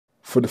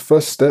For the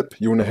first step,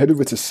 you want to head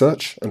over to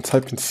search and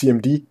type in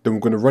CMD, then we're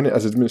going to run it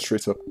as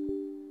administrator.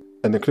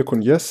 And then click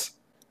on yes.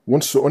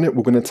 Once you're on it,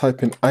 we're going to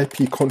type in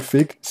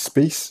ipconfig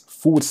space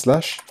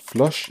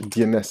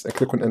 /flushdns and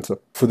click on enter.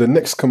 For the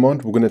next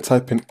command, we're going to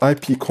type in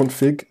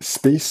ipconfig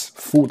space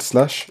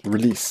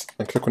 /release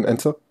and click on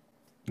enter.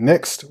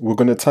 Next, we're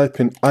going to type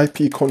in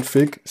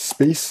ipconfig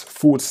space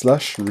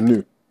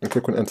 /renew and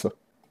click on enter.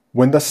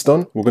 When that's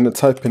done, we're going to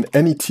type in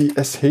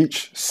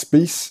netsh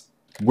space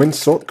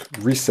winsock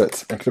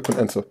reset and click on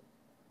enter.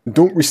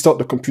 Don't restart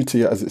the computer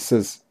yet, as it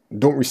says.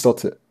 Don't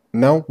restart it.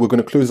 Now we're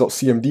going to close out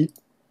CMD.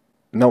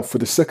 Now for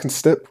the second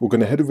step, we're going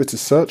to head over to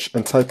search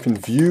and type in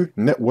view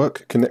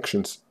network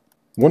connections.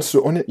 Once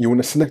you're on it, you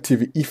want to select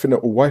either Ethernet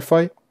or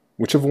Wi-Fi.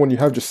 Whichever one you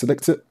have, just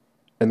select it.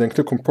 And then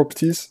click on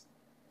properties.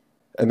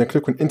 And then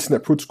click on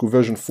Internet Protocol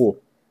version 4.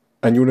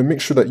 And you want to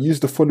make sure that use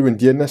the following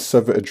DNS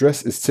server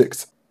address is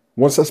ticked.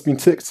 Once that's been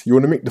ticked, you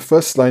want to make the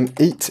first line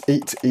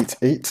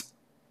 8888.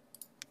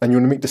 And you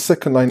want to make the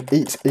second line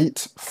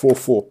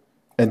 8844.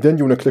 And then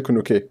you want to click on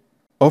OK.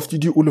 After you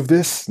do all of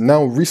this,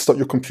 now restart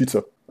your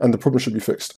computer and the problem should be fixed.